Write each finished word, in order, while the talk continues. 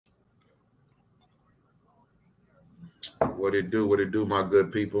What it do, my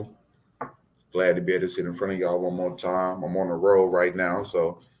good people? Glad to be able to sit in front of y'all one more time. I'm on the road right now,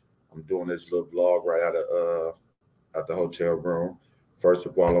 so I'm doing this little vlog right out the hotel room. First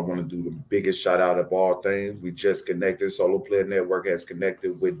of all, I want to do the biggest shout out of all things. We just connected. Solo Player Network has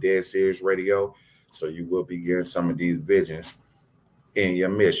connected with Dead Series Radio, so you will be getting some of these visions in your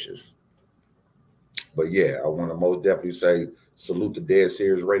missions. But yeah, I want to most definitely say salute to Dead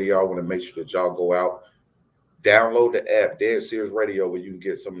Series Radio. I want to make sure that y'all go out. Download the app, Dead Series Radio, where you can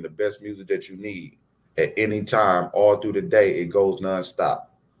get some of the best music that you need at any time, all through the day. It goes nonstop.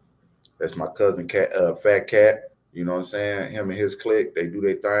 That's my cousin, Fat Cat. You know what I'm saying? Him and his clique, they do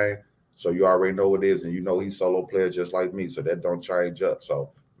their thing. So you already know what it is, and you know he's solo player just like me, so that don't change up. So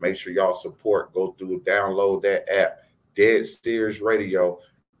make sure y'all support. Go through, download that app, Dead Series Radio,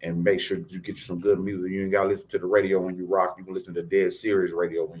 and make sure you get you some good music. You ain't got to listen to the radio when you rock. You can listen to Dead Series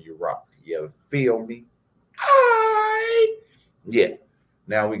Radio when you rock. You feel me? Yeah,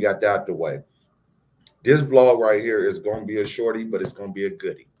 now we got that out the way. This vlog right here is going to be a shorty, but it's going to be a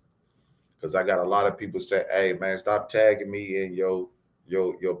goodie. Because I got a lot of people say, hey, man, stop tagging me in your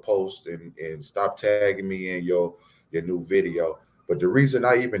post and stop tagging me in your new video. But the reason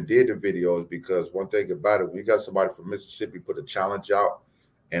I even did the video is because one thing about it, when you got somebody from Mississippi put a challenge out,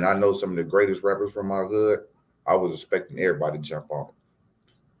 and I know some of the greatest rappers from my hood, I was expecting everybody to jump on it.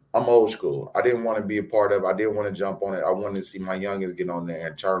 I'm old school. I didn't want to be a part of it. I didn't want to jump on it. I wanted to see my youngins get on there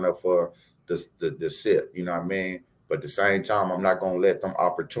and turn up for the sip. You know what I mean? But at the same time, I'm not going to let them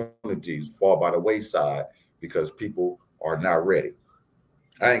opportunities fall by the wayside because people are not ready.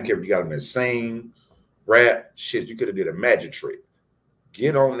 I didn't care if you got them to sing, rap, shit. You could have did a magic trick.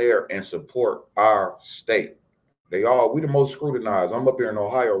 Get on there and support our state. We the most scrutinized. I'm up here in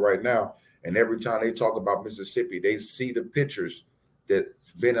Ohio right now, and every time they talk about Mississippi, they see the pictures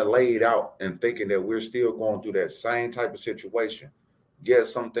that's been laid out and thinking that we're still going through that same type of situation.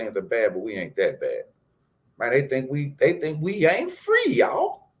 Yes, some things are bad, but we ain't that bad. Man, they think we ain't free,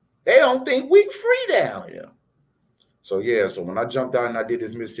 y'all. They don't think we free down here. So yeah, so when I jumped out and I did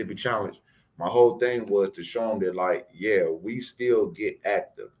this Mississippi challenge, my whole thing was to show them that, like, yeah, we still get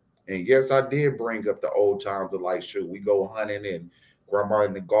active. And yes, I did bring up the old times of, like, shoot, we go hunting and grandma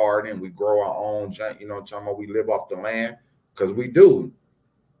in the garden, we grow our own, you know what I'm talking about, we live off the land. Because we do.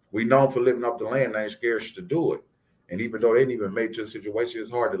 We known for living off the land. They ain't scared to do it. And even though they didn't even make your situation, it's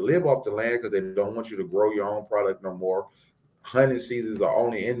hard to live off the land because they don't want you to grow your own product no more. Hunting seasons are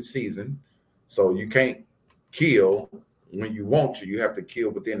only in season. So you can't kill when you want to. You have to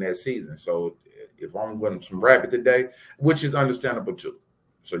kill within that season. So if I'm going some rabbit today, which is understandable too.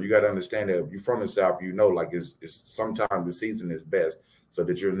 So you got to understand that if you're from the South, you know, like it's sometimes the season is best so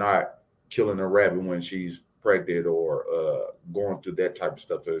that you're not killing a rabbit when she's pregnant or going through that type of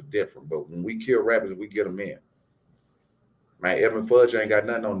stuff. So it's different. But when we kill rabbits, we get them in. Man, Evan Fudge ain't got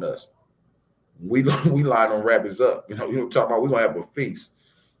nothing on us. We line them rabbits up. You know what I'm talking about? We're going to have a feast.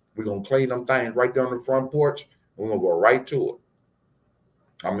 We're going to clean them things right down the front porch. We're going to go right to it.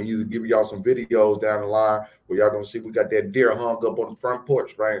 I'm going to either give y'all some videos down the line where y'all going to see we got that deer hung up on the front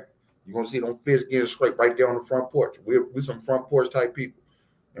porch, right? You're going to see them fish getting scraped right there on the front porch. We're some front porch type people.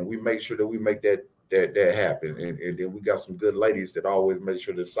 And we make sure that we make that happens. And then we got some good ladies that always make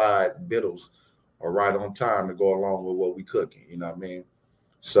sure the side biddles are right on time to go along with what we cooking. You know what I mean?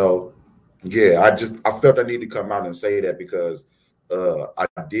 So yeah, I felt I need to come out and say that because I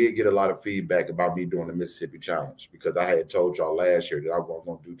did get a lot of feedback about me doing the Mississippi Challenge because I had told y'all last year that I wasn't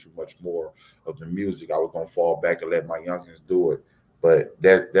going to do too much more of the music. I was going to fall back and let my youngins do it. But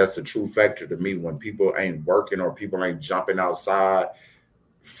that's the true factor to me. When people ain't working or people ain't jumping outside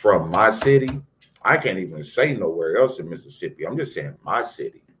from my city, I can't even say nowhere else in Mississippi. I'm just saying my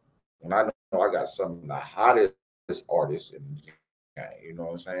city. And I know I got some of the hottest artists in the game, you know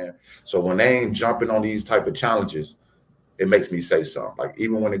what I'm saying? So when they ain't jumping on these type of challenges, it makes me say something. Like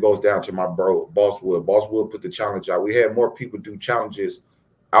even when it goes down to my bro, Bosswood put the challenge out. We had more people do challenges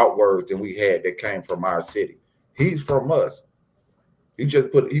outwards than we had that came from our city. He's from us.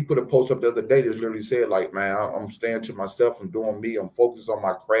 He put a post up the other day that literally said, like, man, I'm staying to myself. I'm doing me. I'm focused on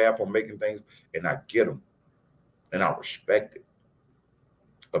my craft. I'm making things, and I get them, and I respect it.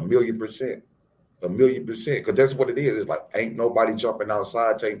 1,000,000%, 1,000,000%, because that's what it is. It's like ain't nobody jumping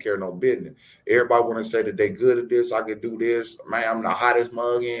outside taking care of no business. Everybody want to say that they good at this. I can do this. Man, I'm the hottest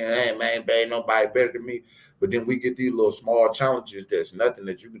mug in. Hey, man, ain't nobody better than me. But then we get these little small challenges. That's nothing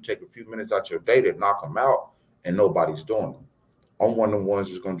that you can take a few minutes out your day to knock them out, and nobody's doing them. I'm one of the ones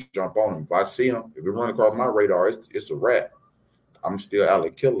that's going to jump on them. If I see them, if it run across my radar, it's a wrap. I'm still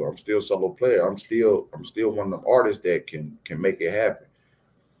Alec Killer. I'm still solo player. I'm still one of them artists that can make it happen.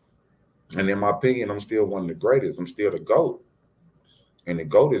 And in my opinion, I'm still one of the greatest. I'm still the GOAT. And the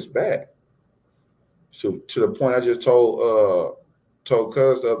GOAT is back. So to the point I just told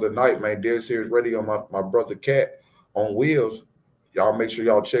Cuz the other night, man, Dead Series Radio, my brother Cat on Wheels. Y'all make sure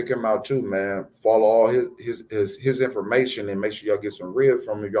y'all check him out too, man. Follow all his information and make sure y'all get some reels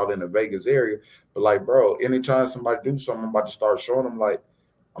from him if y'all in the Vegas area. But like, bro, anytime somebody do something, I'm about to start showing them like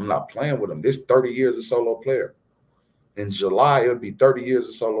I'm not playing with them. This 30 years of solo player. In July, it'll be 30 years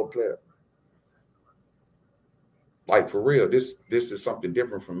of solo player. Like for real, this is something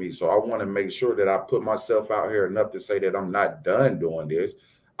different for me. So I want to make sure that I put myself out here enough to say that I'm not done doing this.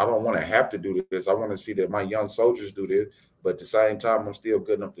 I don't want to have to do this. I want to see that my young soldiers do this, but at the same time, I'm still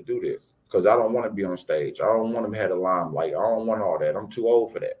good enough to do this because I don't want to be on stage. I don't want to have a limelight. I don't want all that. I'm too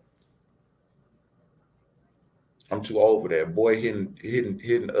old for that. I'm too old for that. Boy hitting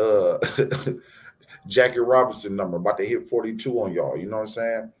Jackie Robinson number, about to hit 42 on y'all. You know what I'm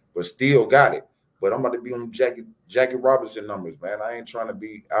saying? But still got it. But I'm about to be on Jackie Robinson numbers, man. I ain't trying to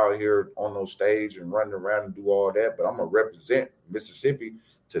be out here on no stage and running around and do all that. But I'm gonna represent Mississippi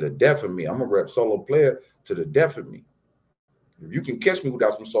to the death of me. I'm gonna rep solo player to the death of me. If you can catch me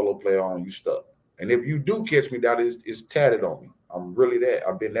without some solo player on, you stuck. And if you do catch me, that is tatted on me. I'm really that.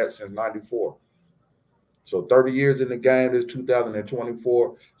 I've been that since '94. So 30 years in the game, this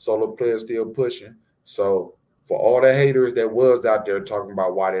 2024, solo player still pushing. So for all the haters that was out there talking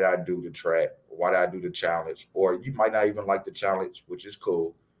about why did I do the track, why did I do the challenge, or you might not even like the challenge, which is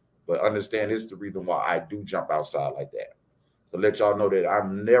cool, but understand this is the reason why I do jump outside like that. To let y'all know that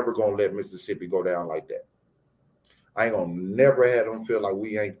I'm never going to let Mississippi go down like that. I ain't going to never have them feel like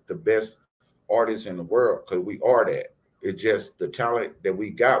we ain't the best artists in the world because we are that. It's just the talent that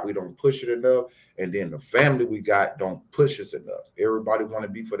we got, we don't push it enough. And then the family we got don't push us enough. Everybody want to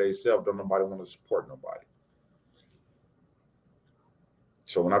be for themselves. Don't nobody want to support nobody.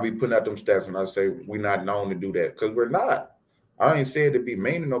 So when I be putting out them stats and I say we're not known to do that, because we're not. I ain't saying to be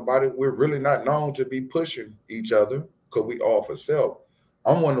mean to nobody. We're really not known to be pushing each other because we all for self.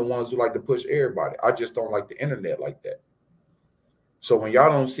 I'm one of the ones who like to push everybody. I just don't like the internet like that. So when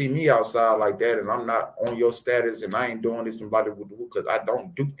y'all don't see me outside like that and I'm not on your status and I ain't doing this somebody would do because I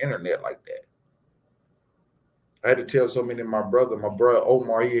don't do internet like that. I had to tell so many of my brother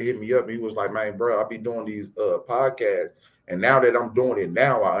Omar, he hit me up. He was like, man, bro, I be doing these podcasts. And now that I'm doing it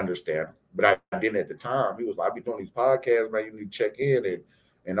now, I understand. But I didn't at the time. He was like, I be doing these podcasts, man. You need to check in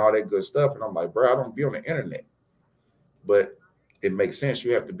and all that good stuff. And I'm like, bro, I don't be on the internet. But it makes sense.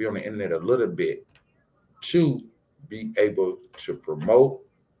 You have to be on the internet a little bit to be able to promote,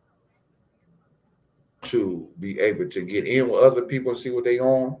 to be able to get in with other people and see what they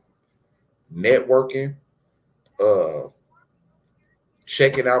on, networking,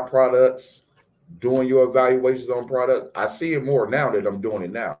 checking out products, doing your evaluations on products. I see it more now that I'm doing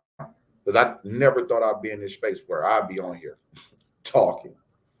it now. Because I never thought I'd be in this space where I'd be on here talking.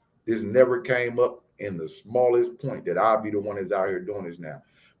 This never came up in the smallest point that I'd be the one that's out here doing this now.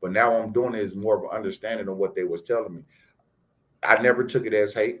 But now I'm doing it is more of an understanding of what they was telling me. I never took it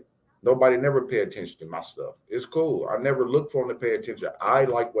as hate. Nobody never paid attention to my stuff. It's cool. I never look for them to pay attention. I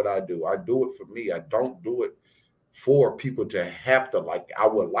like what I do. I do it for me. I don't do it for people to have to like it. I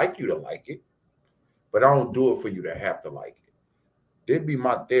would like you to like it, but I don't do it for you to have to like it. It'd be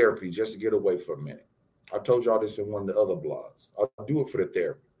my therapy just to get away for a minute. I told y'all this in one of the other blogs. I'll do it for the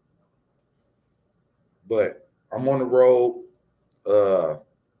therapy. But I'm on the road.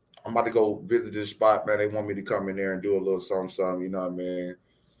 I'm about to go visit this spot, man. They want me to come in there and do a little something, you know what I mean?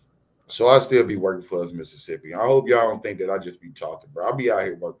 So I'll still be working for us, Mississippi. I hope y'all don't think that I just be talking, bro. I'll be out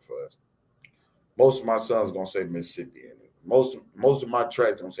here working for us. Most of my sons gonna say Mississippi in it. Most of my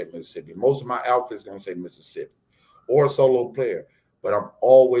tracks gonna say Mississippi. Most of my outfits gonna say Mississippi or solo player. But I'm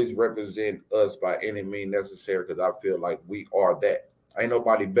always representing us by any means necessary because I feel like we are that. Ain't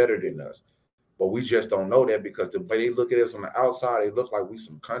nobody better than us. But we just don't know that because the way they look at us on the outside, they look like we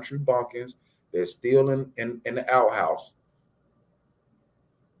some country bumpkins. They're still in the outhouse.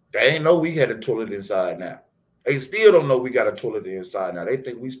 They ain't know we had a toilet inside now. They still don't know we got a toilet inside now. They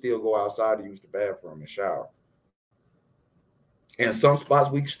think we still go outside to use the bathroom and shower. In some spots,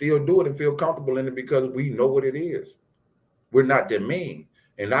 we still do it and feel comfortable in it because we know what it is. We're not that mean.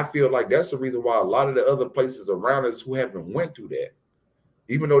 And I feel like that's the reason why a lot of the other places around us who haven't went through that,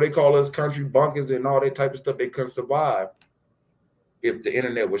 even though they call us country bunkers and all that type of stuff, they couldn't survive if the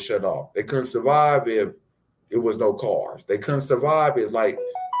internet was shut off. They couldn't survive if it was no cars. They couldn't survive if like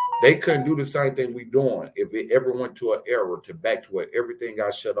they couldn't do the same thing we doing if it ever went to an era to back to where everything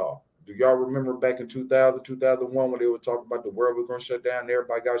got shut off. Do y'all remember back in 2000, 2001 when they were talking about the world was going to shut down and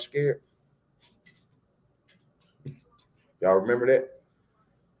everybody got scared? Y'all remember that?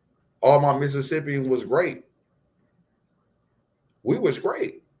 All my Mississippian was great. We was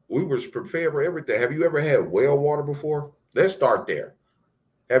great. We was prepared for everything. Have you ever had well water before? Let's start there.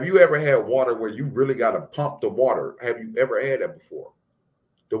 Have you ever had water where you really got to pump the water? Have you ever had that before?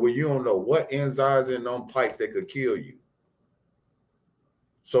 The way you don't know what enzymes in them pipes that could kill you.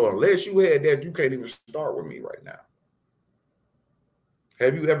 So unless you had that, you can't even start with me right now.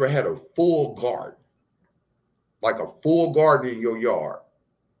 Have you ever had a full garden? Like a full garden in your yard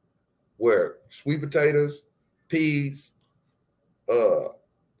where sweet potatoes, peas,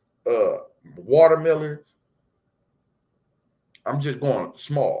 watermelon. I'm just going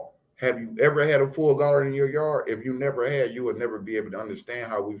small. Have you ever had a full garden in your yard? If you never had, you would never be able to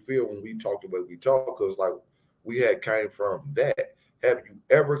understand how we feel when we talk the way we talk, because like we had came from that. Have you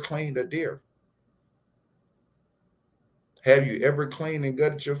ever cleaned a deer? Have you ever cleaned and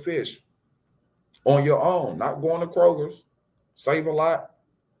gutted your fish on your own, not going to Kroger's? Save a lot.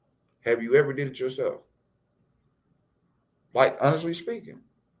 Have you ever did it yourself? Like, honestly speaking.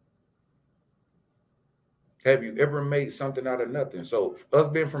 Have you ever made something out of nothing? So us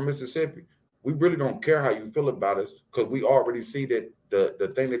being from Mississippi, we really don't care how you feel about us, because we already see that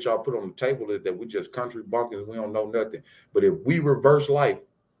the thing that y'all put on the table is that we just country bumpkins. We don't know nothing. But if we reverse life,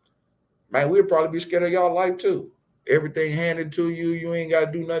 man, we'd probably be scared of y'all life too. Everything handed to you, you ain't got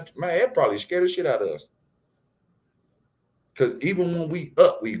to do nothing. Man, it probably scared the shit out of us. Because even when we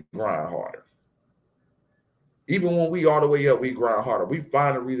up, we grind harder. Even when we all the way up, we grind harder. We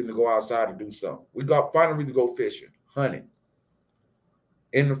find a reason to go outside and do something. We find a reason to go fishing, hunting,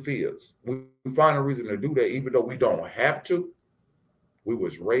 in the fields. We find a reason to do that, even though we don't have to. We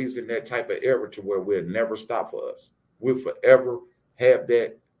was raised in that type of era to where we'll never stop for us. We'll forever have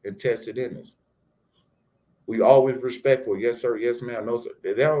that tested in us. We always respectful. Yes, sir. Yes, ma'am. No, sir.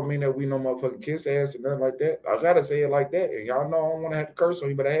 That don't mean that we no motherfucking kiss ass and nothing like that. I gotta say it like that. And y'all know I don't want to have to curse on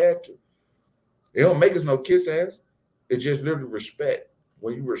you, but I had to. It don't make us no kiss ass. It's just literally respect.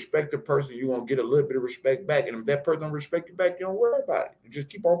 When you respect the person, you're going to get a little bit of respect back. And if that person don't respect you back, you don't worry about it. You just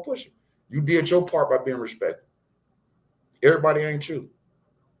keep on pushing. You did your part by being respectful. Everybody ain't you.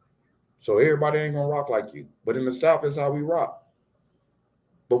 So everybody ain't going to rock like you. But in the South, that's how we rock.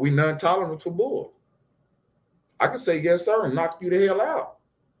 But we non-tolerant for bull. I can say yes, sir, and knock you the hell out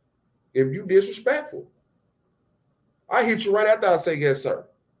if you disrespectful. I hit you right after I say yes, sir,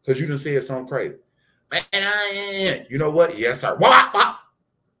 because you done said something crazy. Man, you know what? Yes, sir. Wah, wah.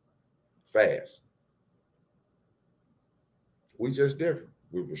 Fast. We just different.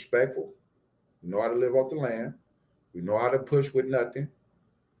 We're respectful. We know how to live off the land. We know how to push with nothing.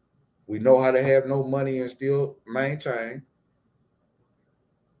 We know how to have no money and still maintain.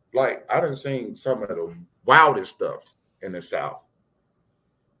 Like, I done seen some of the wildest stuff in the South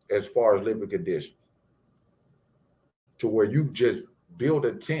as far as living conditions, to where you just build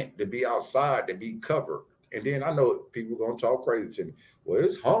a tent to be outside, to be covered. And then I know people going to talk crazy to me. Well,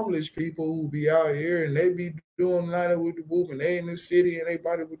 it's homeless people who be out here and they be doing night with the whoop, and they in the city and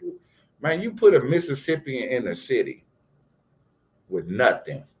everybody would do. Man, you put a Mississippian in the city with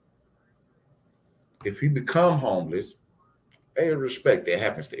nothing. If he become homeless, hey, respect, that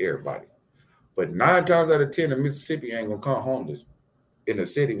happens to everybody. But 9 times out of 10, a Mississippi ain't gonna come homeless in the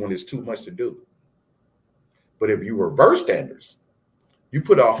city when it's too much to do. But if you reverse standards, you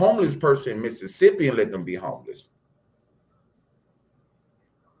put a homeless person in Mississippi and let them be homeless.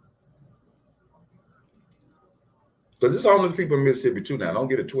 Because there's homeless people in Mississippi too now, don't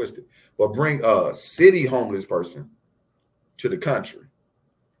get it twisted. But bring a city homeless person to the country.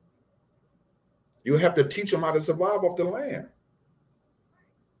 You have to teach them how to survive off the land.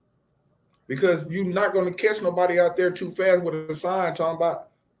 Because you're not going to catch nobody out there too fast with a sign talking about,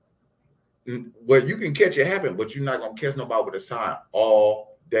 well, you can catch it happen, but you're not going to catch nobody with a sign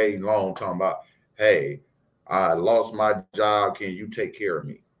all day long talking about, hey, I lost my job. Can you take care of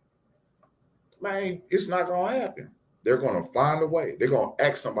me? Man, it's not going to happen. They're going to find a way. They're going to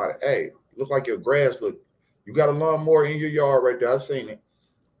ask somebody, hey, look like your grass you got a lawnmower in your yard right there. I've seen it.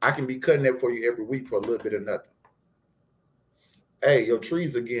 I can be cutting that for you every week for a little bit of nothing. Hey, your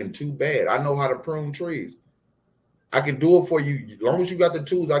trees are getting too bad. I know how to prune trees. I can do it for you. As long as you got the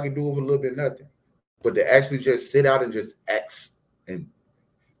tools, I can do it for a little bit of nothing. But to actually just sit out and just ask, and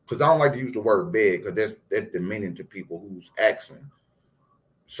because I don't like to use the word beg, because that's demeaning to people who's asking.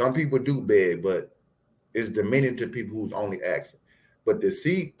 Some people do beg, but it's demeaning to people who's only asking. But to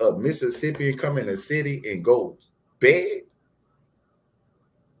see a Mississippian come in a city and go beg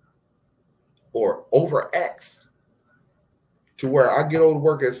or overact, to where I get over to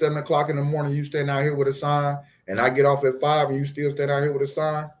work at 7 o'clock in the morning, you stand out here with a sign, and I get off at 5 and you still stand out here with a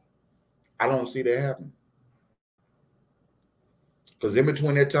sign. I don't see that happening. Because in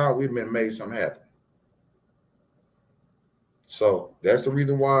between that time, we've been made something happen. So that's the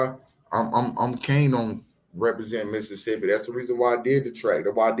reason why I'm keen on representing Mississippi. That's the reason why I did the track.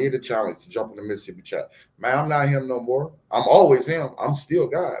 That's why I did the challenge to jump in the Mississippi track. Man, I'm not him no more. I'm always him. I'm still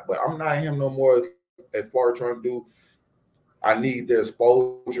God, but I'm not him no more as far as trying to do. I need the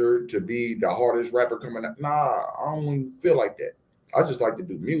exposure to be the hardest rapper coming out. Nah, I don't even feel like that. I just like to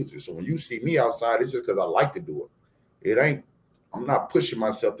do music. So when you see me outside, it's just because I like to do it. It ain't, I'm not pushing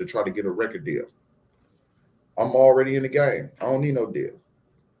myself to try to get a record deal. I'm already in the game. I don't need no deal.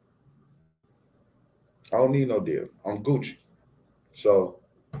 I don't need no deal. I'm Gucci. So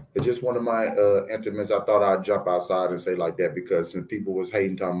it's just one of my intimates. I thought I'd jump outside and say like that because some people was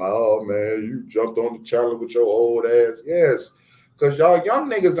hating, talking about, oh man, you jumped on the challenge with your old ass. Yes, because y'all young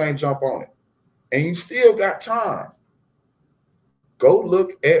niggas ain't jump on it. And you still got time. Go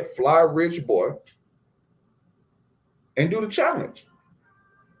look at Fly Rich Boy and do the challenge.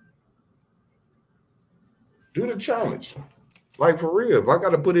 Do the challenge. Like for real. If I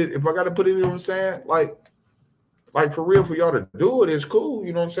gotta put it, you know what I'm saying? Like for real, for y'all to do it is cool,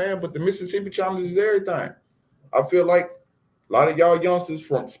 you know what I'm saying? But the Mississippi challenge is everything. I feel like a lot of y'all youngsters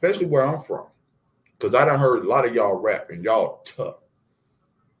from, especially where I'm from, because I done heard a lot of y'all rap and y'all tough.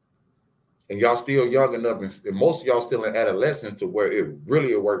 And y'all still young enough, and most of y'all still in adolescence to where it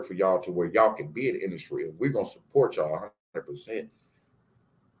really will work for y'all to where y'all can be in the industry. And we're going to support y'all 100%.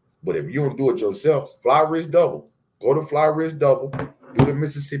 But if you don't do it yourself, Fly Rich Double. Go to Fly Rich Double. Do the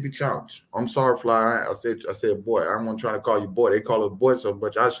Mississippi Challenge. I'm sorry, Fly. I said, boy. I'm not trying to call you boy. They call it boy so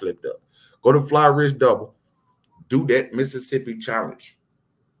much I slipped up. Go to Fly Rich Double. Do that Mississippi Challenge.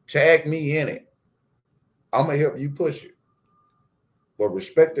 Tag me in it. I'm going to help you push it. But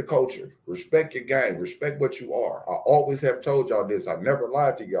respect the culture. Respect your game. Respect what you are. I always have told y'all this. I never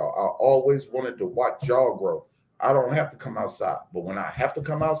lied to y'all. I always wanted to watch y'all grow. I don't have to come outside. But when I have to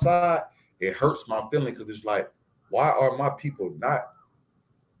come outside, it hurts my feeling because it's like, why are my people not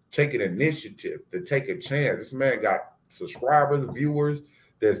taking initiative to take a chance? This man got subscribers, viewers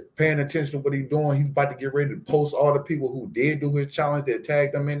that's paying attention to what he's doing. He's about to get ready to post all the people who did do his challenge that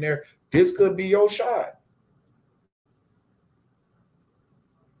tagged them in there. This could be your shot.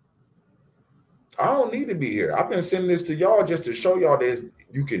 I don't need to be here. I've been sending this to y'all just to show y'all this.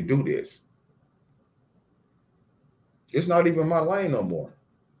 You can do this. It's not even my lane no more.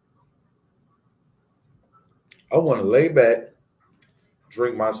 I want to lay back,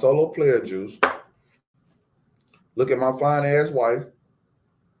 drink my solo player juice, look at my fine ass wife,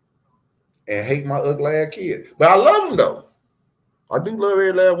 and hate my ugly ass kid. But I love them though. I do love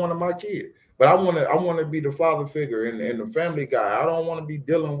every last one of my kids. But I want to be the father figure and the family guy. I don't want to be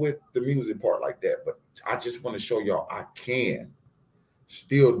dealing with the music part like that. But I just want to show y'all I can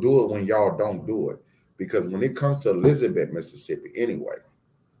still do it when y'all don't do it. Because when it comes to Elizabeth, Mississippi, anyway,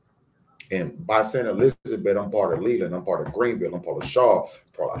 and by saying Elizabeth, I'm part of Leland, I'm part of Greenville, I'm part of Shaw,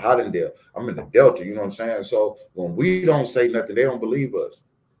 part of Haddondale. I'm in the Delta, you know what I'm saying? So when we don't say nothing, they don't believe us.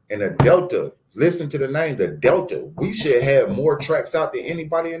 And the Delta, listen to the name, the Delta, we should have more tracks out than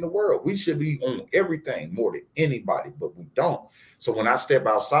anybody in the world. We should be on everything more than anybody, but we don't. So when I step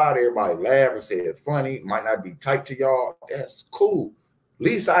outside, everybody laugh and say it's funny. It might not be tight to y'all. That's cool. At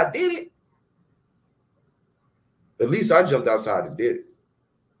least I did it. At least I jumped outside and did it.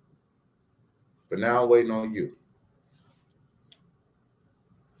 But now I'm waiting on you.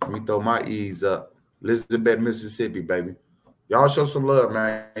 Let me throw my E's up. Elizabeth, Mississippi, baby. Y'all show some love,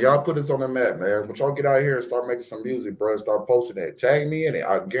 man. Y'all put us on the map, man. But y'all get out here and start making some music, bro. Start posting that. Tag me in it.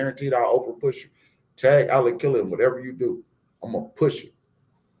 I guarantee that I'll open push you. Tag Alec Killer, whatever you do. I'm going to push it.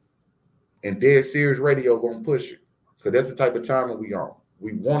 And Dead Serious Radio going to push it. Because that's the type of time that we on.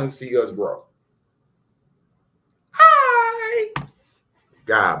 We want to see us grow. Hi.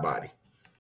 God body.